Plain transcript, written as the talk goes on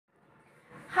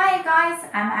Hi guys,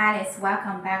 I'm Alice.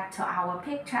 Welcome back to our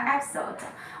picture episode.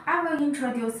 I will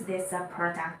introduce this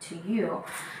product to you.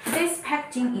 This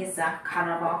packaging is a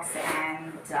color box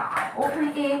and I open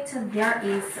it. There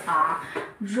is a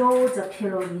rolled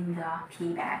pillow in the pee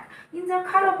bag. In the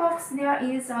color box there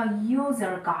is a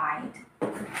user guide.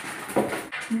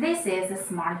 This is a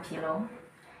smart pillow.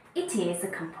 It is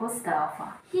composed of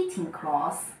heating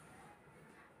cloth,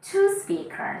 2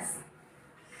 speakers.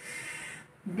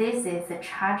 This is the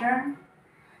charger.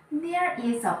 There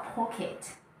is a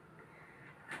pocket,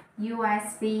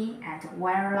 USB and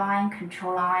wireline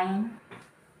control line.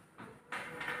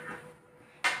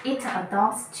 It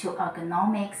adopts to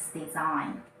ergonomics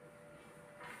design.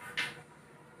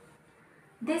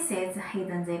 This is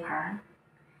hidden zipper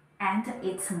and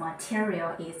its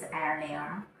material is air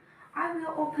layer. I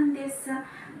will open this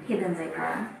hidden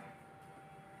zipper.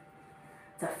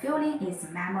 The filling is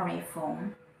memory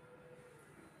foam.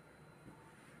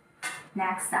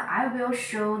 Next, I will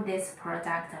show this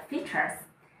product features.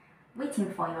 Waiting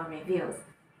for your reviews.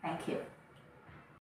 Thank you.